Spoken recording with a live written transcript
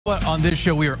But on this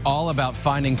show, we are all about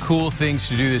finding cool things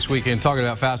to do this weekend, talking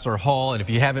about Fassler Hall. And if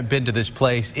you haven't been to this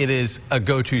place, it is a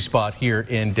go-to spot here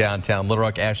in downtown Little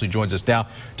Rock. Ashley joins us now,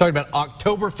 talking about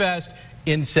Oktoberfest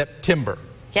in September.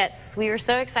 Yes, we were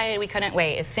so excited we couldn't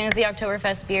wait. As soon as the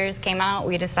Oktoberfest beers came out,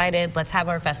 we decided, let's have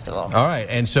our festival. All right,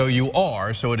 and so you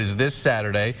are. So it is this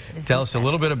Saturday. Tell us a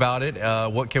little bit about it.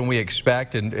 What can we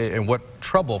expect and what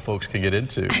trouble folks can get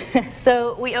into?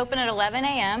 So we open at 11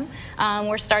 a.m.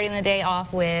 We're starting the day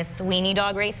off with weenie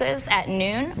dog races at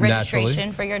noon.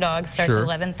 Registration for your dogs starts at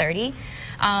 11:30.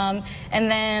 And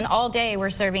then all day we're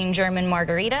serving German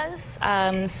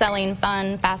margaritas, selling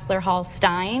fun Fassler Hall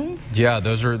steins. Yeah,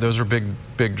 those are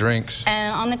big drinks.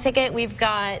 And on the ticket we've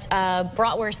got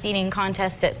bratwurst eating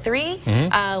contest at 3.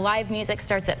 Live music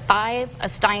starts at 5. A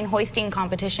stein hoisting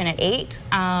competition at 8.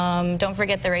 Don't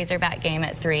forget the Razorback game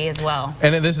at 3 as well.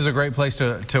 And this is a great place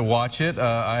to watch it.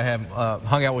 I have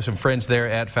hung out with some friends there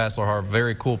at Fassler Hall.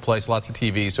 Very cool place, lots of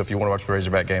TV. So if you want to watch the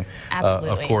Razorback game,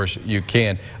 of course you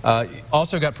can.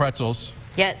 Also got pretzels.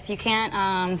 Yes, you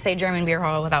can't say German beer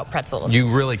hall without pretzels. You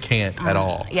really can't at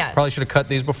all. Yeah. Probably should have cut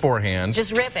these beforehand.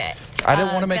 Just rip it. I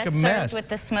didn't want to make a mess. With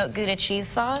the smoked Gouda cheese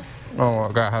sauce. Oh,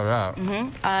 I gotta have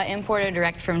that. Imported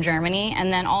direct from Germany,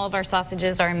 and then all of our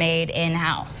sausages are made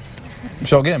in-house.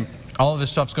 So again, all of this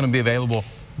stuff's going to be available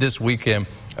this weekend.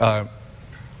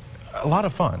 A lot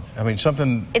of fun. I mean,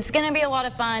 something... It's going to be a lot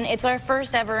of fun. It's our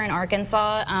first ever in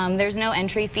Arkansas. There's no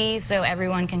entry fee, so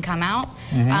everyone can come out.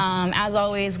 As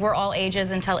always, we're all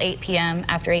ages until 8 p.m.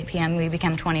 After 8 p.m., we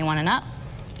become 21 and up.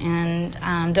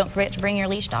 And don't forget to bring your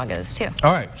leash doggos, too.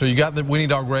 All right, so you got the weenie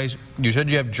dog race. You said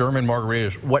you have German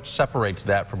margaritas. What separates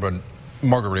that from a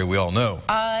margarita we all know?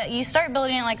 You start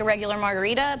building it like a regular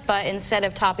margarita, but instead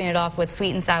of topping it off with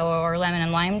sweet and sour or lemon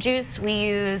and lime juice, we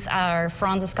use our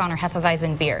Franziskaner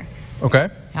Hefeweizen beer. Okay.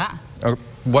 Yeah.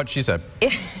 What she said.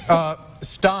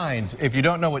 Steins. If you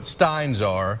don't know what steins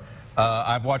are,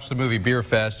 I've watched the movie Beer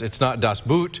Fest. It's not Das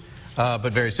Boot,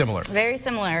 but very similar. Very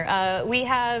similar. We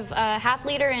have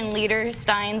half-liter and liter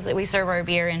steins that we serve our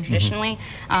beer in traditionally.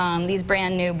 These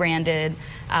brand new branded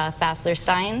Fassler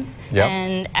steins. Yep.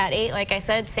 And at 8, like I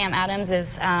said, Sam Adams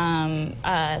is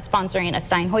sponsoring a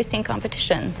stein hoisting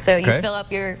competition. So you fill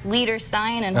up your liter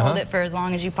stein and hold it for as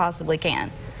long as you possibly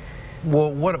can.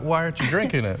 Well, why aren't you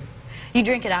drinking it? You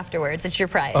drink it afterwards. It's your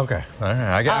prize. Okay. All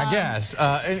right. I guess.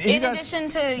 In addition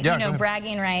to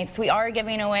bragging rights, we are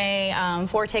giving away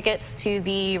 4 tickets to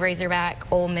the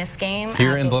Razorback Ole Miss game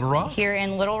here in Little Rock. Here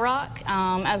in Little Rock,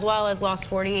 as well as Lost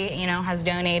 40. Has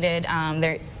donated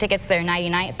their tickets to their Nighty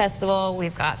Night Festival.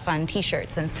 We've got fun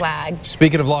T-shirts and swag.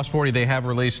 Speaking of Lost 40, they have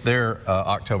released their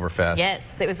Oktoberfest.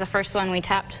 Yes, it was the first one we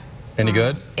tapped. Any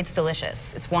good? It's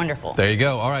delicious. It's wonderful. There you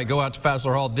go. All right, go out to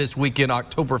Fassler Hall this weekend,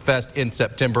 Oktoberfest in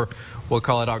September. We'll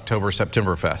call it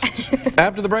Oktober-Septemberfest.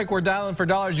 After the break, we're dialing for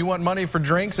dollars. You want money for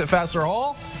drinks at Fassler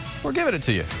Hall? We're giving it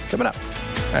to you. Coming up,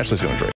 Ashley's going to drink.